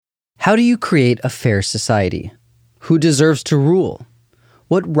How do you create a fair society? Who deserves to rule?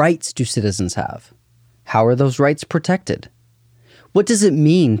 What rights do citizens have? How are those rights protected? What does it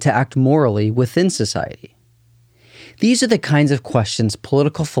mean to act morally within society? These are the kinds of questions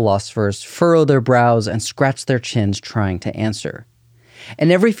political philosophers furrow their brows and scratch their chins trying to answer.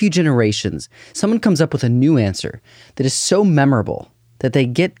 And every few generations, someone comes up with a new answer that is so memorable that they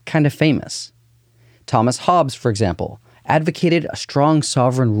get kind of famous. Thomas Hobbes, for example, advocated a strong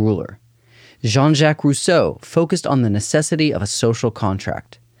sovereign ruler. Jean-Jacques Rousseau focused on the necessity of a social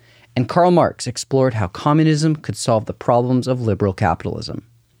contract. And Karl Marx explored how communism could solve the problems of liberal capitalism.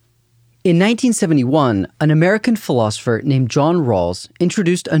 In 1971, an American philosopher named John Rawls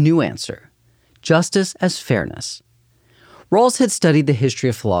introduced a new answer: justice as fairness. Rawls had studied the history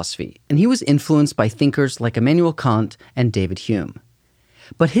of philosophy, and he was influenced by thinkers like Immanuel Kant and David Hume.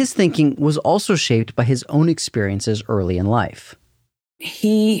 But his thinking was also shaped by his own experiences early in life.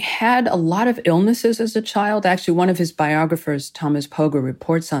 He had a lot of illnesses as a child. Actually, one of his biographers, Thomas Poger,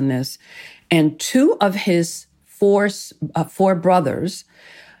 reports on this. And two of his four brothers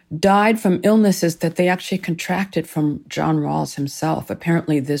died from illnesses that they actually contracted from John Rawls himself.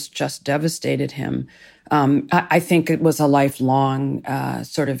 Apparently, this just devastated him. I think it was a lifelong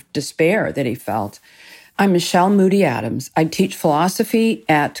sort of despair that he felt. I'm Michelle Moody Adams. I teach philosophy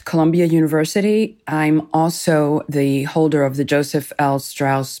at Columbia University. I'm also the holder of the Joseph L.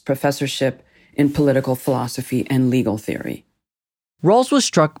 Strauss Professorship in Political Philosophy and Legal Theory. Rawls was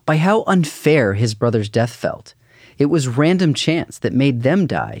struck by how unfair his brother's death felt. It was random chance that made them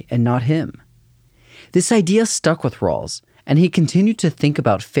die and not him. This idea stuck with Rawls, and he continued to think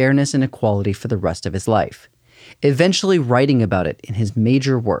about fairness and equality for the rest of his life, eventually writing about it in his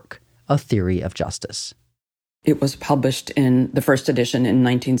major work, A Theory of Justice. It was published in the first edition in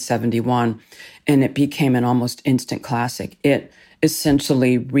 1971, and it became an almost instant classic. It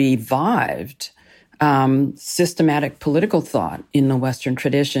essentially revived systematic political thought in the Western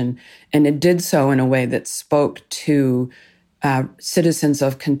tradition, and it did so in a way that spoke to citizens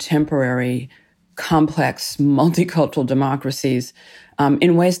of contemporary, complex, multicultural democracies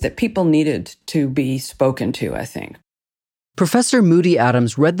in ways that people needed to be spoken to, I think. Professor Moody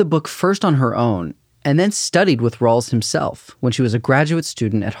Adams read the book first on her own and then studied with Rawls himself when she was a graduate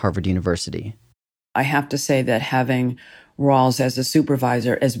student at Harvard University. I have to say that having Rawls as a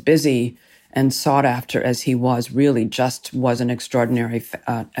supervisor, as busy and sought after as he was, really just was an extraordinary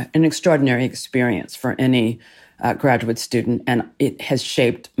experience for any graduate student, and it has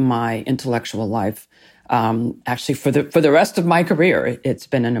shaped my intellectual life. Actually, for the rest of my career, it's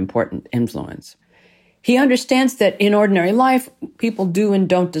been an important influence. He understands that in ordinary life, people do and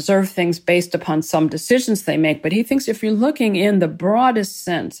don't deserve things based upon some decisions they make, but he thinks if you're looking in the broadest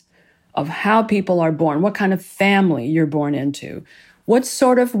sense of how people are born, what kind of family you're born into, what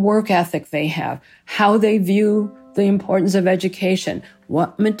sort of work ethic they have, how they view the importance of education,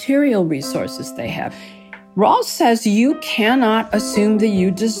 what material resources they have. Rawls says you cannot assume that you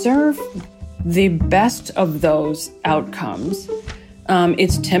deserve the best of those outcomes.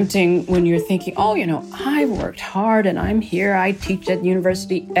 It's tempting when you're thinking, I've worked hard and I'm here. I teach at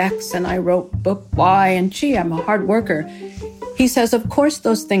University X and I wrote book Y and gee, I'm a hard worker. He says, of course,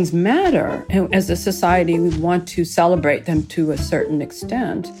 those things matter. And as a society, we want to celebrate them to a certain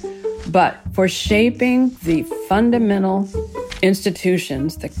extent. But for shaping the fundamental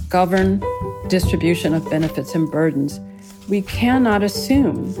institutions that govern distribution of benefits and burdens, we cannot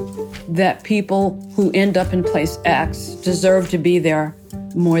assume that people who end up in place X deserve to be there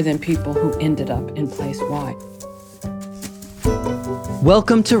more than people who ended up in place Y.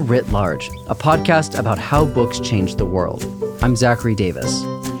 Welcome to Writ Large, a podcast about how books change the world. I'm Zachary Davis.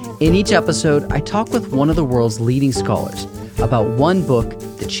 In each episode, I talk with one of the world's leading scholars about one book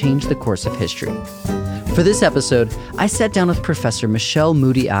that changed the course of history. For this episode, I sat down with Professor Michelle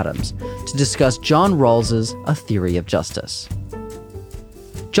Moody Adams to discuss John Rawls's A Theory of Justice.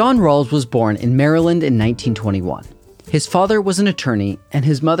 John Rawls was born in Maryland in 1921. His father was an attorney, and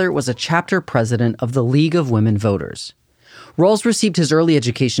his mother was a chapter president of the League of Women Voters. Rawls received his early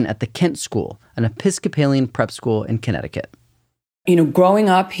education at the Kent School, an Episcopalian prep school in Connecticut. Growing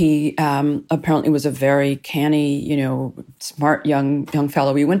up, he apparently was a very canny, smart young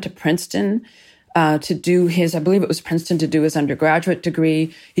fellow. He went to Princeton to do his undergraduate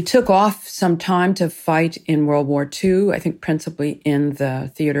degree. He took off some time to fight in World War II, I think principally in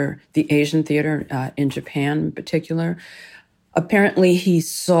the Asian theater in Japan in particular. Apparently, he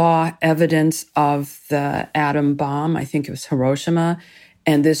saw evidence of the atom bomb. I think it was Hiroshima.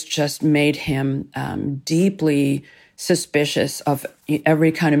 And this just made him deeply suspicious of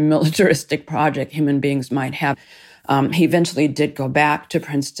every kind of militaristic project human beings might have. He eventually did go back to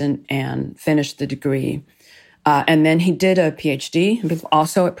Princeton and finish the degree. And then he did a PhD,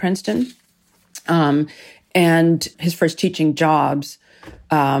 also at Princeton. And his first teaching jobs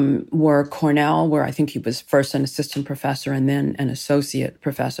were Cornell, where I think he was first an assistant professor and then an associate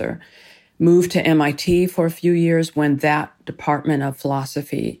professor. Moved to MIT for a few years when that department of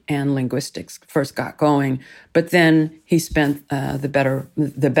philosophy and linguistics first got going. But then he spent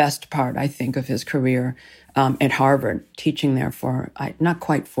the best part, I think, of his career at Harvard, teaching there for not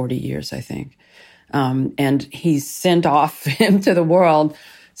quite 40 years, I think. And he sent off into the world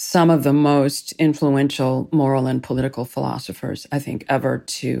some of the most influential moral and political philosophers, I think, ever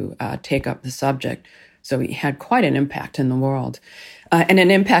to take up the subject. So he had quite an impact in the world. And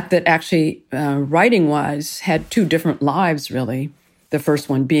an impact that actually, writing-wise, had two different lives, really. The first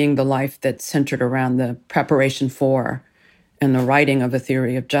one being the life that centered around the preparation for and the writing of A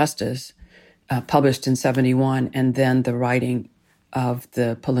Theory of Justice, published in 1971, and then the writing of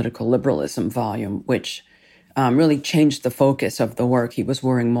the Political Liberalism volume, which really changed the focus of the work. He was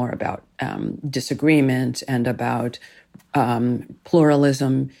worrying more about disagreement and about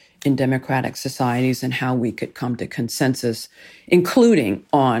pluralism in democratic societies and how we could come to consensus, including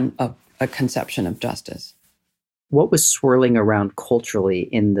on a conception of justice. What was swirling around culturally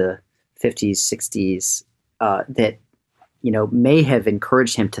in the 50s, 60s that, may have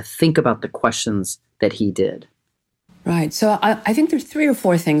encouraged him to think about the questions that he did? Right. So I think there's 3 or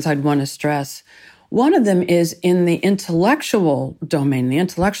 4 things I'd want to stress. One of them is in the intellectual domain, the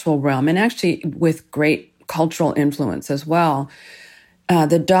intellectual realm, and actually with great cultural influence as well.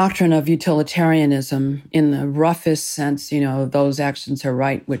 The doctrine of utilitarianism, in the roughest sense, those actions are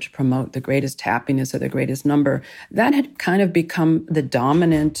right which promote the greatest happiness or the greatest number, that had kind of become the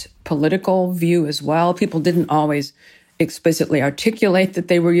dominant political view as well. People didn't always explicitly articulate that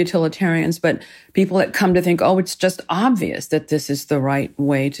they were utilitarians, but people had come to think, it's just obvious that this is the right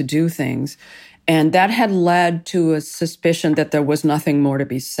way to do things. And that had led to a suspicion that there was nothing more to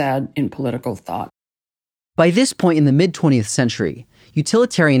be said in political thought. By this point in the mid-20th century,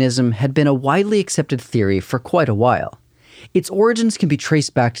 utilitarianism had been a widely accepted theory for quite a while. Its origins can be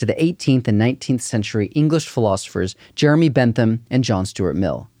traced back to the 18th and 19th century English philosophers Jeremy Bentham and John Stuart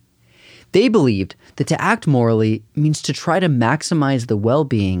Mill. They believed that to act morally means to try to maximize the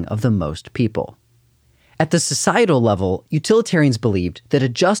well-being of the most people. At the societal level, utilitarians believed that a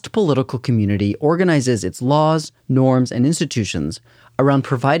just political community organizes its laws, norms, and institutions around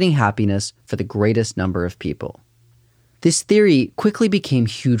providing happiness for the greatest number of people. This theory quickly became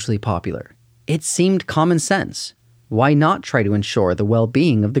hugely popular. It seemed common sense. Why not try to ensure the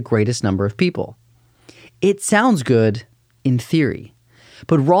well-being of the greatest number of people? It sounds good in theory,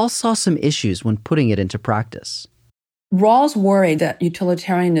 but Rawls saw some issues when putting it into practice. Rawls worried that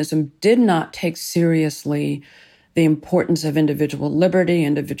utilitarianism did not take seriously the importance of individual liberty,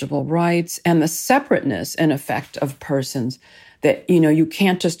 individual rights, and the separateness, in effect, of persons. That, you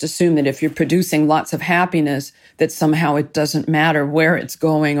can't just assume that if you're producing lots of happiness, that somehow it doesn't matter where it's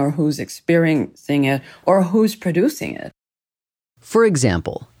going or who's experiencing it or who's producing it. For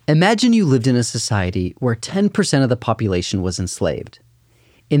example, imagine you lived in a society where 10% of the population was enslaved.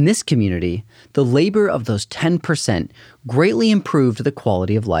 In this community, the labor of those 10% greatly improved the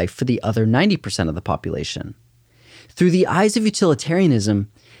quality of life for the other 90% of the population. Through the eyes of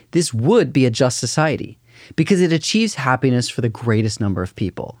utilitarianism, this would be a just society, because it achieves happiness for the greatest number of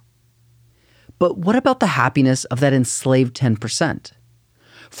people. But what about the happiness of that enslaved 10%?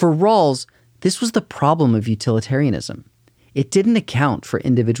 For Rawls, this was the problem of utilitarianism. It didn't account for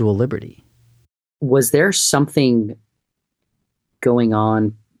individual liberty. Was there something going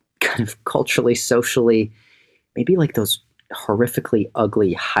on kind of culturally, socially, maybe like those horrifically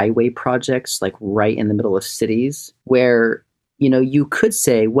ugly highway projects, like right in the middle of cities, where, you could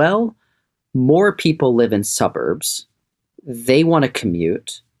say, well, more people live in suburbs. They want to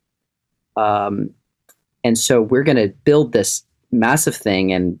commute. And so we're going to build this massive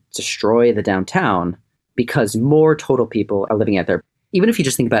thing and destroy the downtown because more total people are living out there. Even if you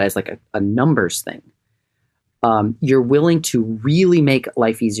just think about it as like a numbers thing, you're willing to really make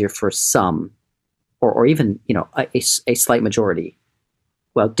life easier for some, or even, a slight majority,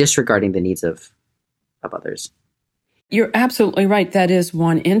 while disregarding the needs of others. You're absolutely right. That is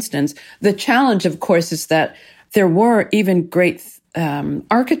one instance. The challenge, of course, is that there were even great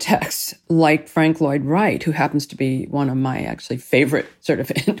architects like Frank Lloyd Wright, who happens to be one of my actually favorite sort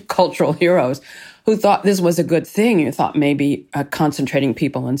of cultural heroes, who thought this was a good thing. Who thought maybe concentrating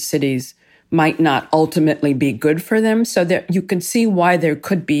people in cities might not ultimately be good for them. So that you can see why there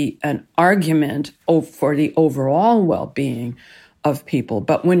could be an argument for the overall well-being of people.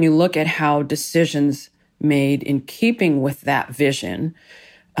 But when you look at how decisions made in keeping with that vision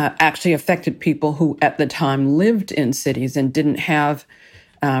actually affected people who at the time lived in cities and didn't have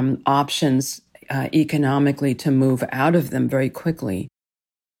options economically to move out of them very quickly.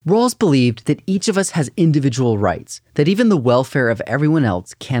 Rawls believed that each of us has individual rights that even the welfare of everyone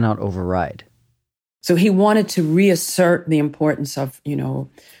else cannot override. So he wanted to reassert the importance of,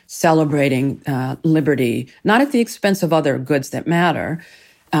 celebrating liberty, not at the expense of other goods that matter.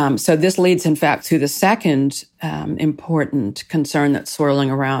 So this leads, in fact, to the second important concern that's swirling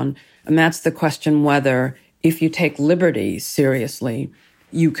around, and that's the question whether, if you take liberty seriously,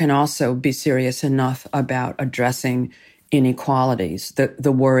 you can also be serious enough about addressing inequalities.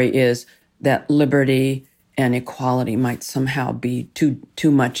 The worry is that liberty and equality might somehow be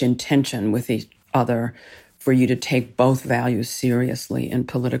too much in tension with each other for you to take both values seriously in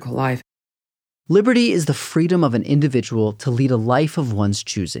political life. Liberty is the freedom of an individual to lead a life of one's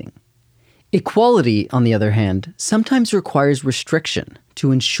choosing. Equality, on the other hand, sometimes requires restriction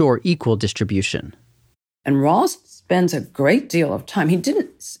to ensure equal distribution. And Rawls spends a great deal of time. He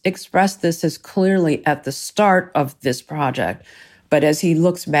didn't express this as clearly at the start of this project, but as he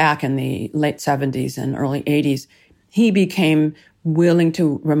looks back in the late 70s and early 80s, he became willing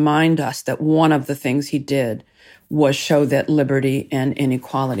to remind us that one of the things he did was show that liberty and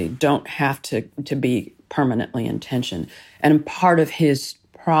inequality don't have to be permanently in tension. And part of his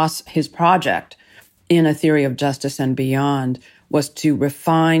project in A Theory of Justice and Beyond was to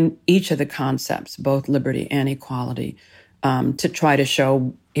refine each of the concepts, both liberty and equality, to try to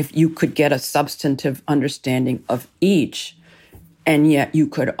show if you could get a substantive understanding of each, and yet you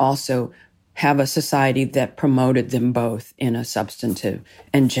could also have a society that promoted them both in a substantive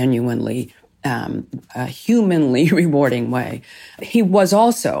and genuinely a humanly rewarding way. He was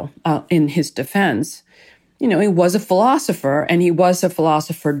also, in his defense, he was a philosopher, and he was a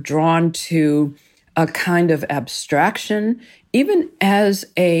philosopher drawn to a kind of abstraction, even as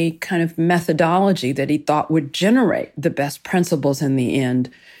a kind of methodology that he thought would generate the best principles in the end.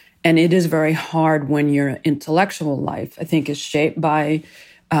 And it is very hard when your intellectual life, I think, is shaped by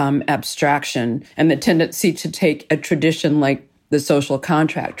abstraction and the tendency to take a tradition like the social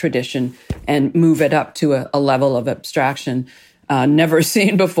contract tradition and move it up to a level of abstraction never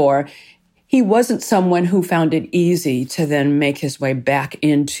seen before. He wasn't someone who found it easy to then make his way back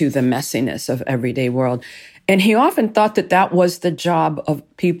into the messiness of everyday world. And he often thought that that was the job of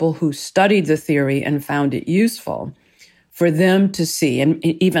people who studied the theory and found it useful, for them to see, and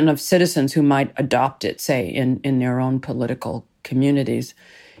even of citizens who might adopt it, say, in their own political communities.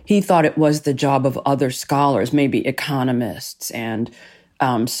 He thought it was the job of other scholars, maybe economists and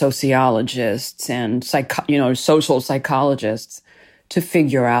sociologists and social psychologists, to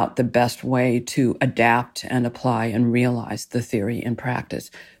figure out the best way to adapt and apply and realize the theory in practice.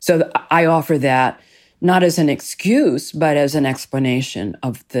 So I offer that not as an excuse, but as an explanation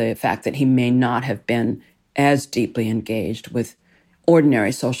of the fact that he may not have been as deeply engaged with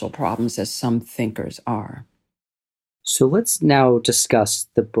ordinary social problems as some thinkers are. So let's now discuss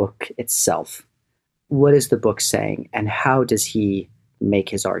the book itself. What is the book saying, and how does he make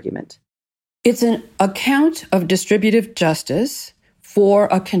his argument? It's an account of distributive justice for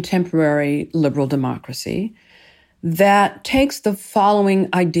a contemporary liberal democracy that takes the following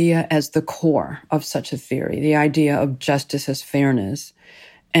idea as the core of such a theory, the idea of justice as fairness,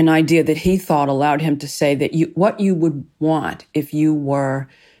 an idea that he thought allowed him to say that what you would want if you were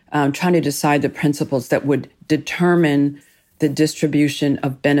trying to decide the principles that would determine the distribution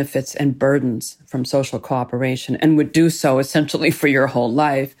of benefits and burdens from social cooperation, and would do so essentially for your whole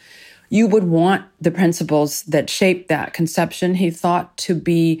life. You would want the principles that shaped that conception, he thought, to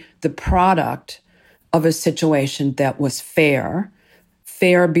be the product of a situation that was fair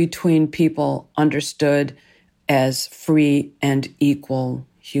between people understood as free and equal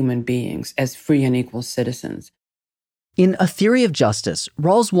human beings, as free and equal citizens. In A Theory of Justice,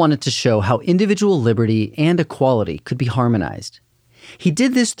 Rawls wanted to show how individual liberty and equality could be harmonized. He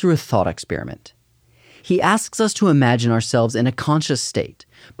did this through a thought experiment. He asks us to imagine ourselves in a conscious state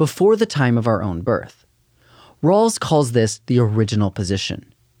before the time of our own birth. Rawls calls this the original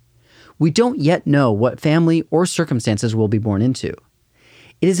position. We don't yet know what family or circumstances we'll be born into.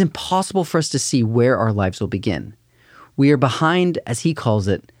 It is impossible for us to see where our lives will begin. We are behind, as he calls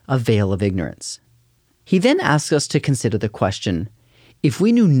it, a veil of ignorance. He then asks us to consider the question, if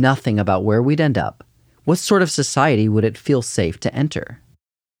we knew nothing about where we'd end up, what sort of society would it feel safe to enter?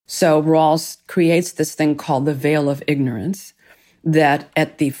 So Rawls creates this thing called the veil of ignorance that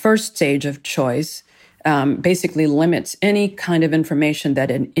at the first stage of choice basically limits any kind of information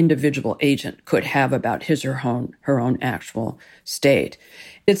that an individual agent could have about his or her own actual state.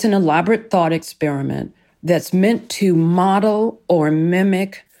 It's an elaborate thought experiment that's meant to model or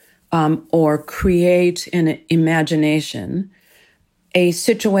mimic or create in imagination a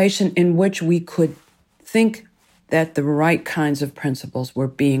situation in which we could think that the right kinds of principles were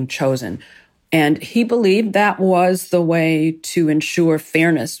being chosen. And he believed that was the way to ensure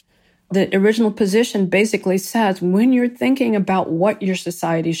fairness. The original position basically says, when you're thinking about what your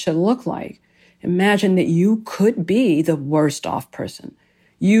society should look like, imagine that you could be the worst off person.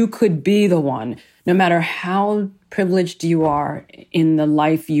 You could be the one, no matter how privileged you are in the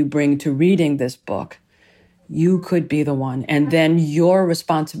life you bring to reading this book, you could be the one. And then your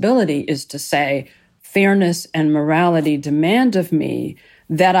responsibility is to say, fairness and morality demand of me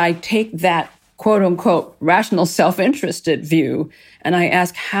that I take that quote unquote rational self-interested view and I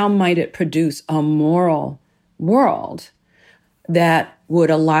ask, how might it produce a moral world that would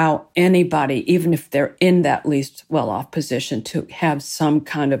allow anybody, even if they're in that least well-off position, to have some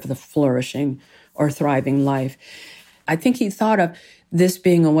kind of the flourishing or thriving life. I think he thought of this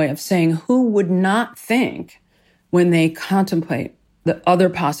being a way of saying, who would not think when they contemplate the other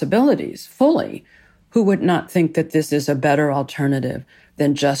possibilities fully, who would not think that this is a better alternative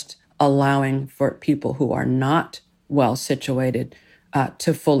than just allowing for people who are not well situated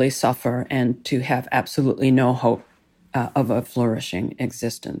to fully suffer and to have absolutely no hope of a flourishing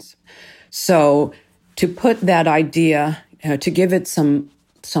existence. So to put that idea, to give it some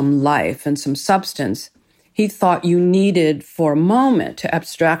life and some substance, he thought you needed for a moment to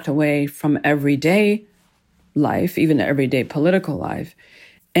abstract away from everyday life, even everyday political life,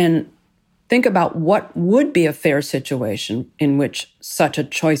 and think about what would be a fair situation in which such a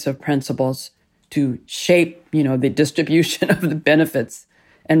choice of principles to shape, the distribution of the benefits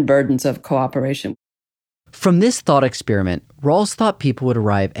and burdens of cooperation. From this thought experiment, Rawls thought people would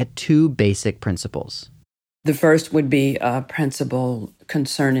arrive at two basic principles. The first would be a principle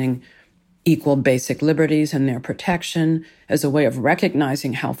concerning equal basic liberties and their protection as a way of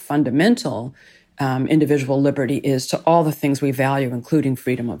recognizing how fundamental individual liberty is to all the things we value, including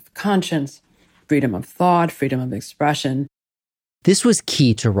freedom of conscience, freedom of thought, freedom of expression. This was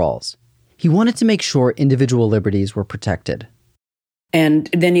key to Rawls. He wanted to make sure individual liberties were protected. And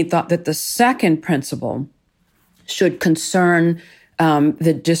then he thought that the second principle should concern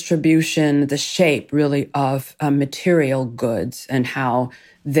the distribution, the shape, really, of material goods and how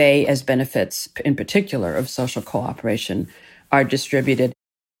they, as benefits, in particular, of social cooperation, are distributed.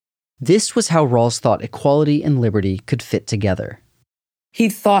 This was how Rawls thought equality and liberty could fit together. He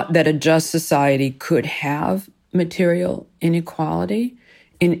thought that a just society could have material inequality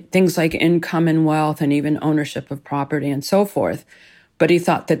in things like income and wealth and even ownership of property and so forth. But he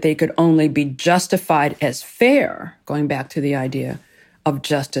thought that they could only be justified as fair, going back to the idea of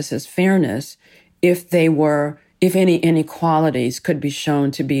justice as fairness, if any inequalities could be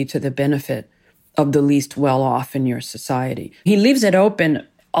shown to be to the benefit of the least well-off in your society. He leaves it open,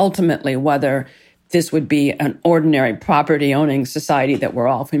 ultimately, whether this would be an ordinary property-owning society that we're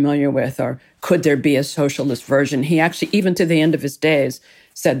all familiar with, or could there be a socialist version? He actually, even to the end of his days,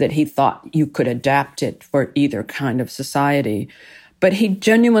 said that he thought you could adapt it for either kind of society. But he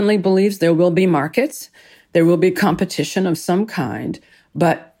genuinely believes there will be markets, there will be competition of some kind,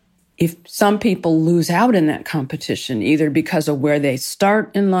 but if some people lose out in that competition, either because of where they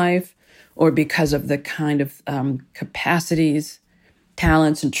start in life or because of the kind of capacities,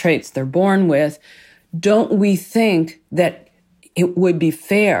 talents, and traits they're born with, don't we think that it would be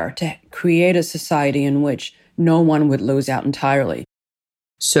fair to create a society in which no one would lose out entirely?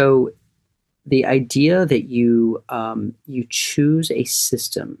 So the idea that you choose a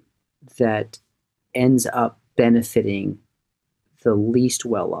system that ends up benefiting the least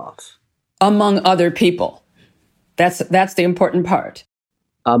well-off. Among other people. That's the important part.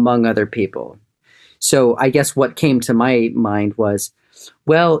 Among other people. So I guess what came to my mind was,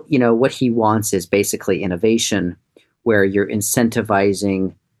 well, what he wants is basically innovation, where you're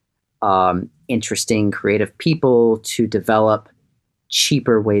incentivizing interesting, creative people to develop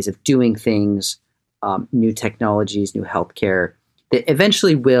cheaper ways of doing things, new technologies, new healthcare that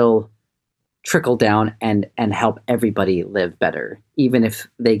eventually will trickle down and help everybody live better, even if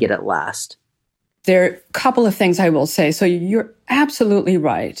they get it last. There are a couple of things I will say. So you're absolutely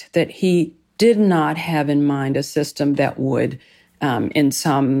right that he did not have in mind a system that would, in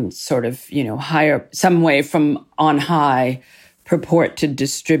some sort of, higher, some way from on high, purport to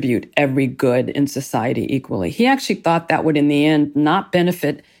distribute every good in society equally. He actually thought that would, in the end, not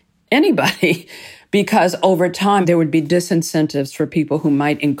benefit anybody, because over time there would be disincentives for people who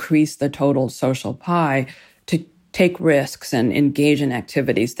might increase the total social pie to take risks and engage in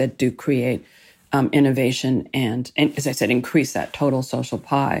activities that do create innovation and, as I said, increase that total social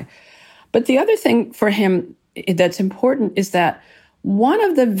pie. But the other thing for him that's important is that one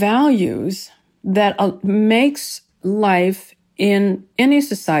of the values that makes life in any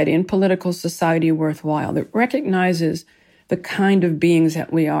society, in political society, worthwhile, that recognizes the kind of beings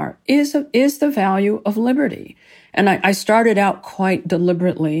that we are, is the value of liberty. And I started out quite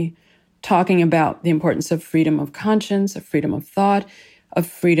deliberately talking about the importance of freedom of conscience, of freedom of thought, of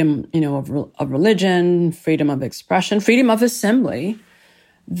freedom, of religion, freedom of expression, freedom of assembly,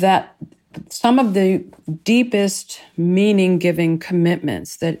 that some of the deepest meaning-giving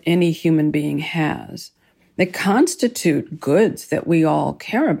commitments that any human being has, that constitute goods that we all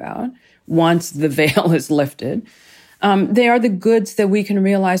care about once the veil is lifted, they are the goods that we can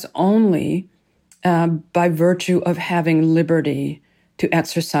realize only by virtue of having liberty to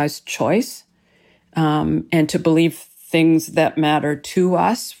exercise choice and to believe things that matter to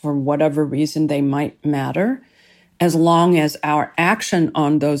us for whatever reason they might matter, as long as our action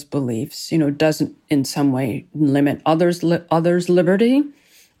on those beliefs, doesn't in some way limit others' liberty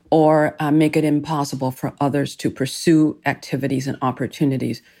or make it impossible for others to pursue activities and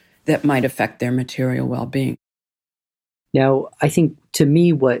opportunities that might affect their material well-being. Now, I think to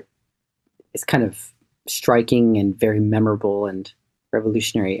me, what is kind of striking and very memorable and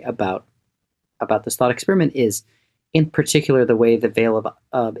revolutionary about this thought experiment is, in particular, the way the veil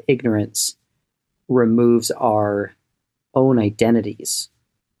of ignorance removes our own identities.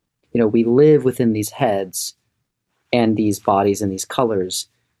 We live within these heads and these bodies and these colors,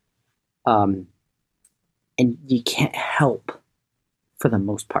 and you can't help, for the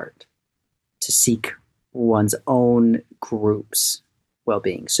most part, to seek one's own group's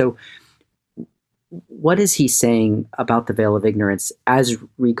well-being. So what is he saying about the veil of ignorance as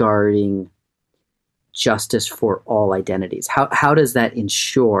regarding justice for all identities? How does that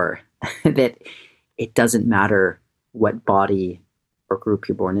ensure that it doesn't matter what body or group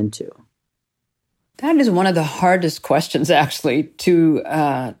you're born into? That is one of the hardest questions, actually, to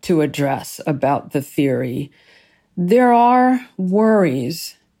address about the theory. There are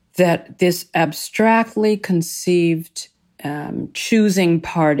worries that this abstractly conceived choosing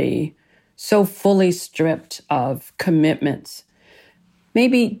party, so fully stripped of commitments,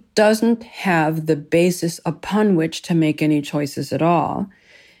 maybe doesn't have the basis upon which to make any choices at all.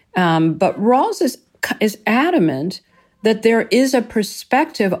 But Rawls is adamant that there is a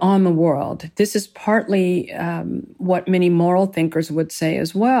perspective on the world. This is partly what many moral thinkers would say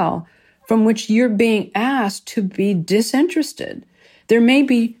as well, from which you're being asked to be disinterested. There may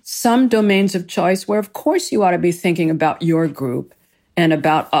be some domains of choice where, of course, you ought to be thinking about your group and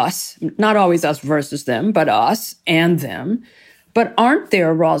about us, not always us versus them, but us and them. But aren't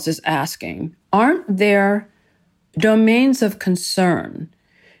there, Rawls is asking, aren't there domains of concern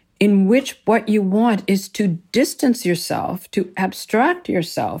in which what you want is to distance yourself, to abstract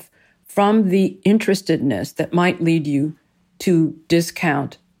yourself from the interestedness that might lead you to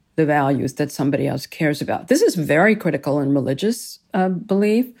discount the values that somebody else cares about? This is very critical in religious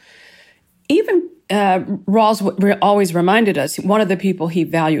belief. Even Rawls always reminded us, one of the people he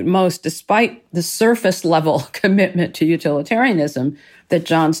valued most, despite the surface level commitment to utilitarianism that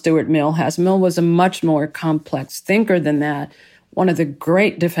John Stuart Mill has. Mill was a much more complex thinker than that. One of the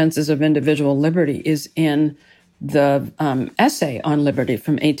great defenses of individual liberty is in the essay on liberty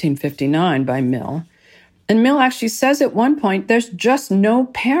from 1859 by Mill. And Mill actually says at one point, there's just no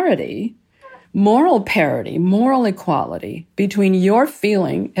parity, moral equality between your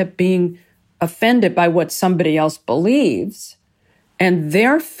feeling at being offended by what somebody else believes and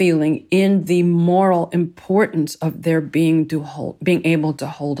their feeling in the moral importance of their being able to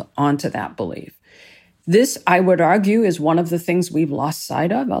hold on to that belief. This, I would argue, is one of the things we've lost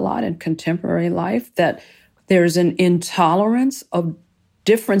sight of a lot in contemporary life, that there's an intolerance of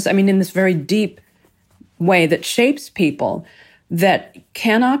difference, in this very deep way that shapes people, that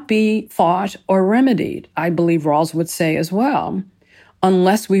cannot be fought or remedied, I believe Rawls would say as well,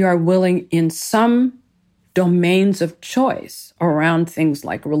 unless we are willing in some domains of choice around things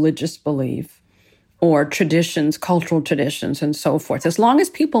like religious belief or traditions, cultural traditions, and so forth, as long as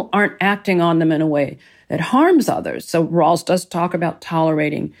people aren't acting on them in a way that harms others. So Rawls does talk about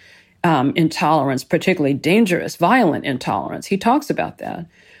tolerating intolerance, particularly dangerous, violent intolerance. He talks about that.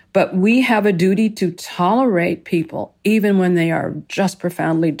 But we have a duty to tolerate people, even when they are just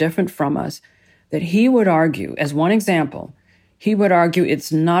profoundly different from us, that he would argue, as one example, he would argue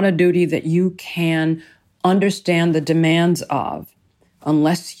it's not a duty that you can understand the demands of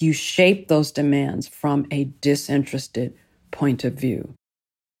unless you shape those demands from a disinterested point of view.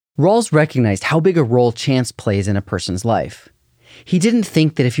 Rawls recognized how big a role chance plays in a person's life. He didn't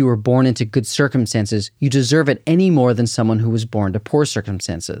think that if you were born into good circumstances, you deserve it any more than someone who was born to poor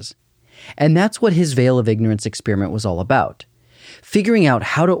circumstances. And that's what his veil of ignorance experiment was all about. Figuring out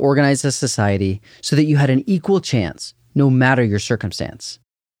how to organize a society so that you had an equal chance, no matter your circumstance.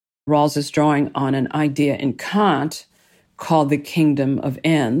 Rawls is drawing on an idea in Kant called the kingdom of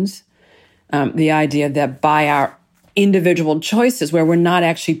ends. The idea that by our individual choices, where we're not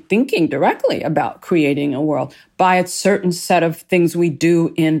actually thinking directly about creating a world, by a certain set of things we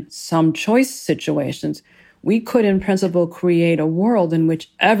do in some choice situations, we could in principle create a world in which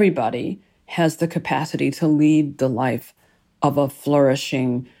everybody has the capacity to lead the life of a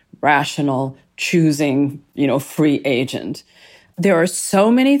flourishing, rational, choosing, free agent. There are so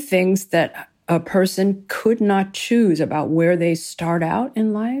many things that a person could not choose about where they start out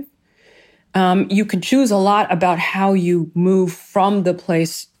in life. You can choose a lot about how you move from the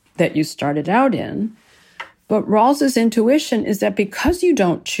place that you started out in. But Rawls's intuition is that because you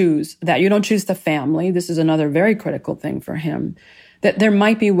don't choose that, you don't choose the family, this is another very critical thing for him, that there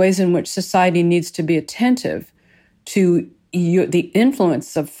might be ways in which society needs to be attentive to the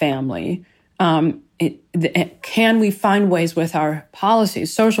influence of family. Can we find ways with our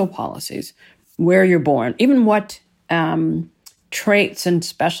policies, social policies, where you're born, even what traits and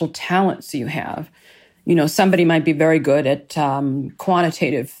special talents you have? Somebody might be very good at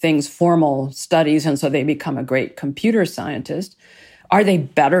quantitative things, formal studies, and so they become a great computer scientist. Are they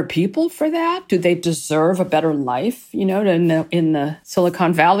better people for that? Do they deserve a better life, in the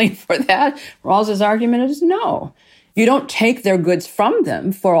Silicon Valley for that? Rawls's argument is no. You don't take their goods from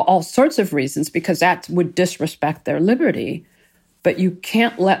them for all sorts of reasons because that would disrespect their liberty. But you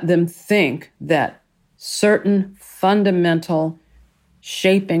can't let them think that certain fundamental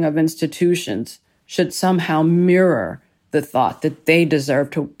shaping of institutions should somehow mirror the thought that they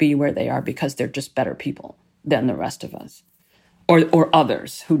deserve to be where they are because they're just better people than the rest of us or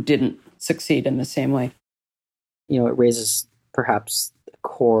others who didn't succeed in the same way. It raises perhaps the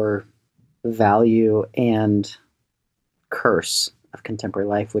core value and curse of contemporary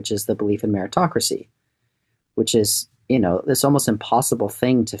life, which is the belief in meritocracy, which is, this almost impossible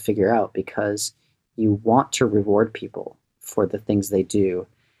thing to figure out because you want to reward people for the things they do.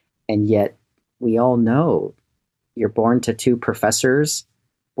 And yet we all know you're born to two professors.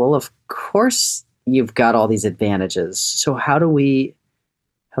 Well, of course you've got all these advantages. So how do we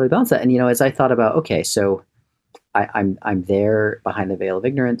balance that? And, as I thought about, okay, so I'm there behind the veil of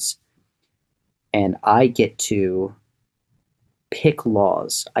ignorance and I get to pick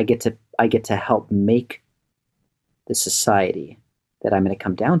laws. I get to help make the society that I'm going to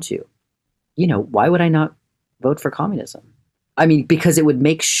come down to. Why would I not vote for communism? I mean, because it would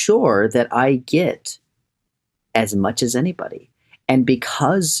make sure that I get as much as anybody. And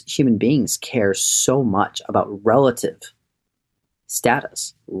because human beings care so much about relative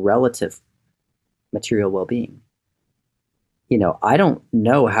status, relative material well-being, I don't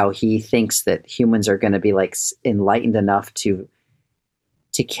know how he thinks that humans are going to be enlightened enough to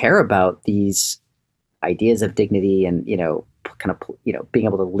care about these ideas of dignity and, being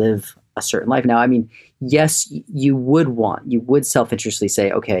able to live a certain life. Now, I mean, yes, you would self-interestedly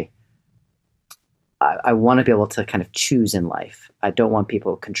say, okay, I want to be able to kind of choose in life. I don't want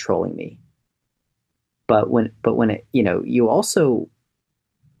people controlling me. But when it, you also,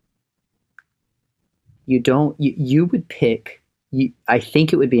 you would pick, I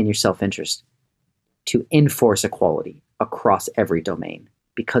think it would be in your self-interest to enforce equality across every domain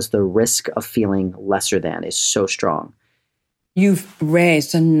because the risk of feeling lesser than is so strong. You've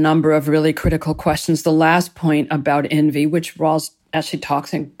raised a number of really critical questions. The last point about envy, which Rawls actually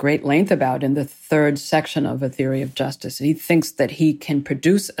talks in great length about in the third section of A Theory of Justice. He thinks that he can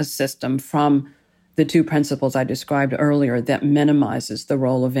produce a system from the two principles I described earlier that minimizes the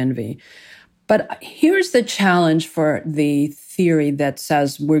role of envy. But here's the challenge for the theory that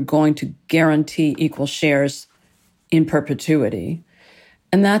says we're going to guarantee equal shares in perpetuity.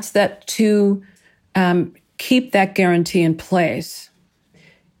 And that's that to keep that guarantee in place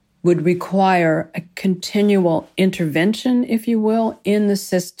would require a continual intervention, if you will, in the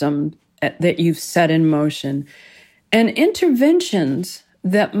system that you've set in motion. And interventions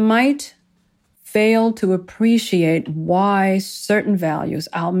that might fail to appreciate why certain values,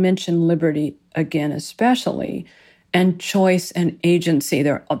 I'll mention liberty again especially, and choice and agency,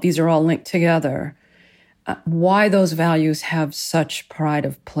 these are all linked together, why those values have such pride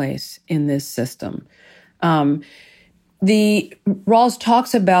of place in this system. Rawls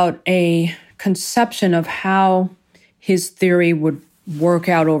talks about a conception of how his theory would work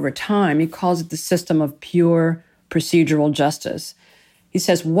out over time. He calls it the system of pure procedural justice. He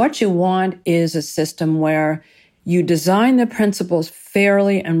says, what you want is a system where you design the principles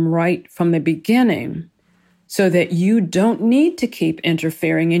fairly and right from the beginning so that you don't need to keep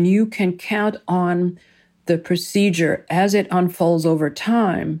interfering and you can count on the procedure as it unfolds over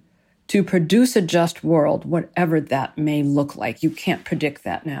time to produce a just world, whatever that may look like. You can't predict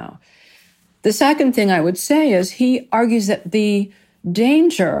that now. The second thing I would say is he argues that the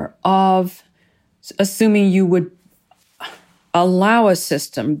danger of assuming you would allow a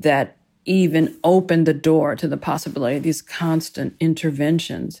system that even opened the door to the possibility of these constant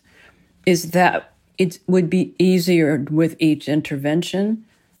interventions is that it would be easier with each intervention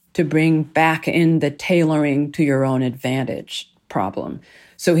to bring back in the tailoring to your own advantage problem.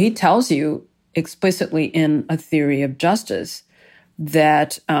 So he tells you explicitly in A Theory of Justice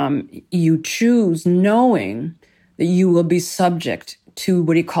that you choose knowing that you will be subject to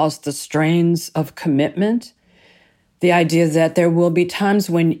what he calls the strains of commitment. The idea that there will be times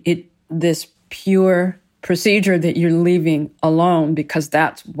when this pure procedure that you're leaving alone because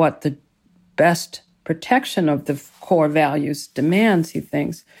that's what the best protection of the core values demands, he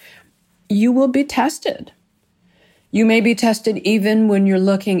thinks, you will be tested. You may be tested even when you're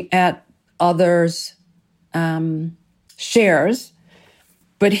looking at others' shares,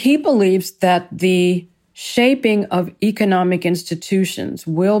 but he believes that the shaping of economic institutions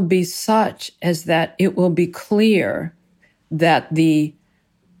will be such as that it will be clear that the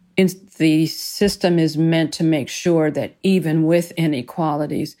system is meant to make sure that even with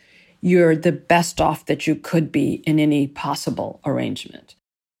inequalities, you're the best off that you could be in any possible arrangement.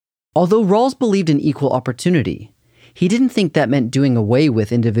 Although Rawls believed in equal opportunity, he didn't think that meant doing away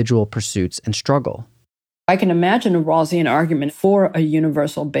with individual pursuits and struggle. I can imagine a Rawlsian argument for a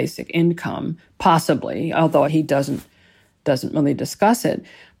universal basic income, possibly, although he doesn't really discuss it.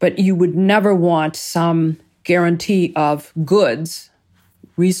 But you would never want some guarantee of goods,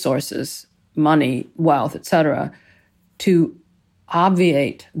 resources, money, wealth, etc., to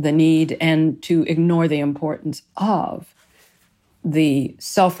obviate the need and to ignore the importance of the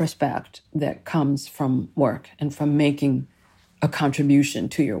self-respect that comes from work and from making a contribution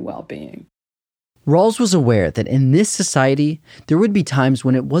to your well-being. Rawls was aware that in this society, there would be times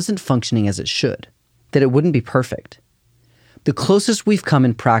when it wasn't functioning as it should, that it wouldn't be perfect. The closest we've come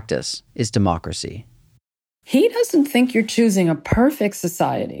in practice is democracy. He doesn't think you're choosing a perfect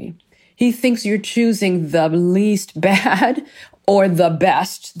society. He thinks you're choosing the least bad or the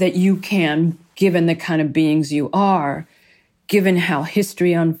best that you can, given the kind of beings you are, given how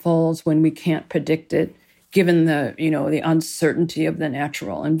history unfolds when we can't predict it, given the uncertainty of the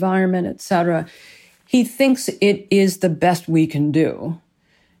natural environment, etc. He thinks it is the best we can do,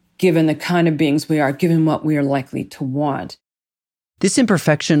 given the kind of beings we are, given what we are likely to want. This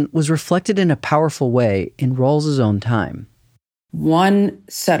imperfection was reflected in a powerful way in Rawls's own time. One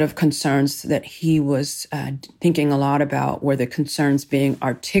set of concerns that he was thinking a lot about were the concerns being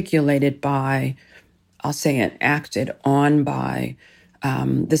articulated by, I'll say, and acted on by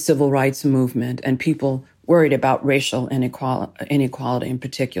the civil rights movement and people worried about racial inequality in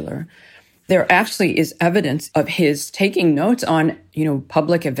particular. There actually is evidence of his taking notes on,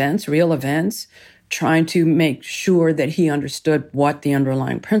 public events, real events, trying to make sure that he understood what the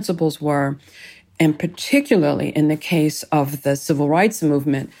underlying principles were. And particularly in the case of the civil rights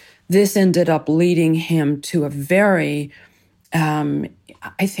movement, this ended up leading him to a very,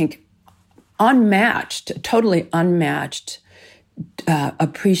 I think, totally unmatched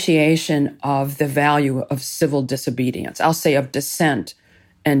appreciation of the value of civil disobedience. I'll say of dissent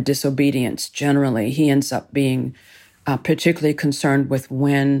and disobedience generally. He ends up being particularly concerned with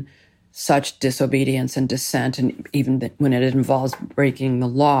when such disobedience and dissent, and even when it involves breaking the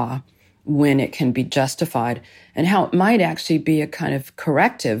law, when it can be justified, and how it might actually be a kind of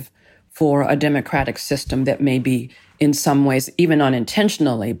corrective for a democratic system that may be in some ways, even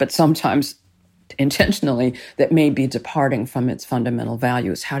unintentionally, but sometimes intentionally, that may be departing from its fundamental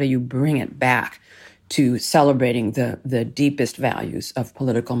values. How do you bring it back to celebrating the deepest values of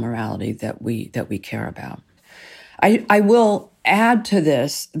political morality that we care about? I will add to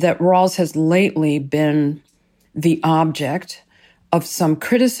this that Rawls has lately been the object of some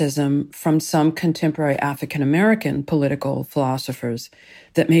criticism from some contemporary African-American political philosophers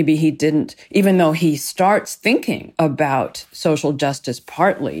that maybe he didn't, even though he starts thinking about social justice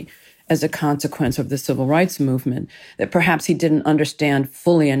partly as a consequence of the civil rights movement, that perhaps he didn't understand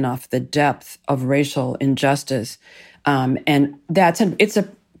fully enough the depth of racial injustice. And it's a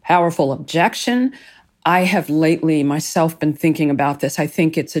powerful objection. I have lately myself been thinking about this. I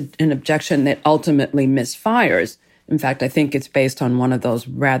think it's an objection that ultimately misfires. In fact, I think it's based on one of those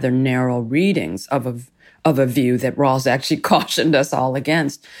rather narrow readings of a view that Rawls actually cautioned us all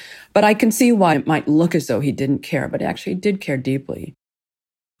against. But I can see why it might look as though he didn't care, but actually he did care deeply.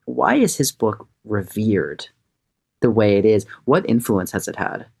 Why is his book revered the way it is? What influence has it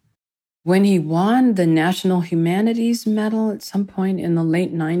had? When he won the National Humanities Medal at some point in the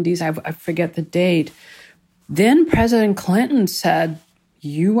late 90s, I forget the date, then President Clinton said,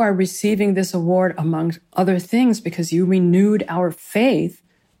 "You are receiving this award, among other things, because you renewed our faith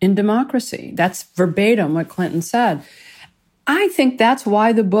in democracy." That's verbatim what Clinton said. I think that's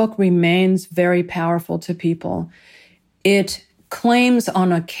why the book remains very powerful to people. It claims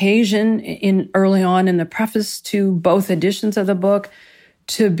on occasion, early on in the preface to both editions of the book,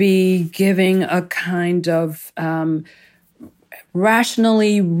 to be giving a kind of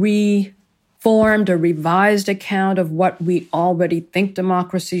rationally reformed or revised account of what we already think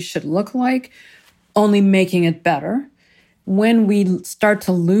democracy should look like, only making it better. When we start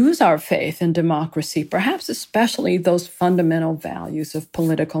to lose our faith in democracy, perhaps especially those fundamental values of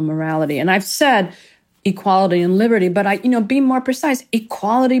political morality, and I've said equality and liberty, but be more precise,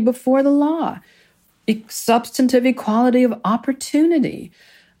 equality before the law, substantive equality of opportunity,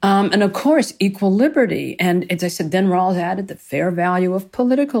 and of course, equal liberty. And as I said, then Rawls added the fair value of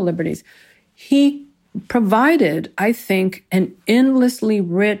political liberties. He provided, I think, an endlessly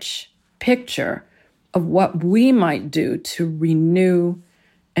rich picture of what we might do to renew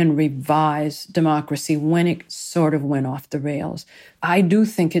and revise democracy when it sort of went off the rails. I do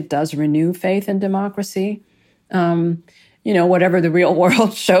think it does renew faith in democracy. Whatever the real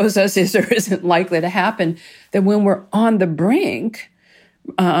world shows us is or isn't likely to happen, that when we're on the brink,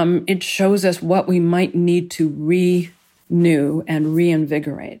 it shows us what we might need to renew and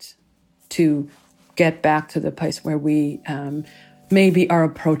reinvigorate to get back to the place where we maybe are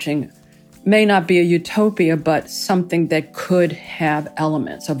approaching, may not be a utopia, but something that could have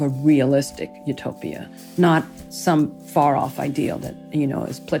elements of a realistic utopia, not some far-off ideal that,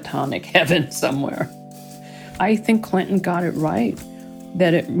 is platonic heaven somewhere. I think Clinton got it right,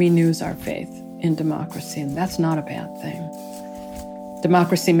 that it renews our faith in democracy, and that's not a bad thing.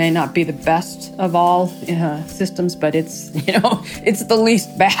 Democracy may not be the best of all systems, but it's the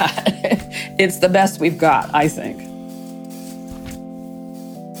least bad. It's the best we've got, I think.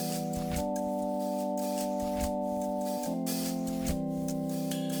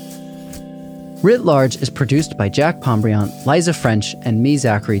 Writ Large is produced by Jack Pombriant, Liza French, and me,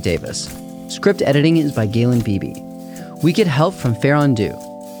 Zachary Davis. Script editing is by Galen Beebe. We get help from Fair Undo.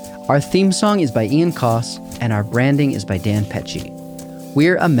 Our theme song is by Ian Koss, and our branding is by Dan Pecci.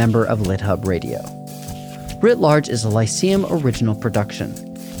 We're a member of LitHub Radio. Writ Large is a Lyceum original production.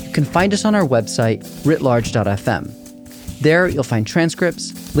 You can find us on our website, writlarge.fm. There, you'll find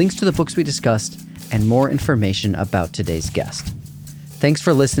transcripts, links to the books we discussed, and more information about today's guest. Thanks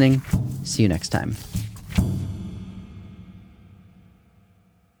for listening. See you next time.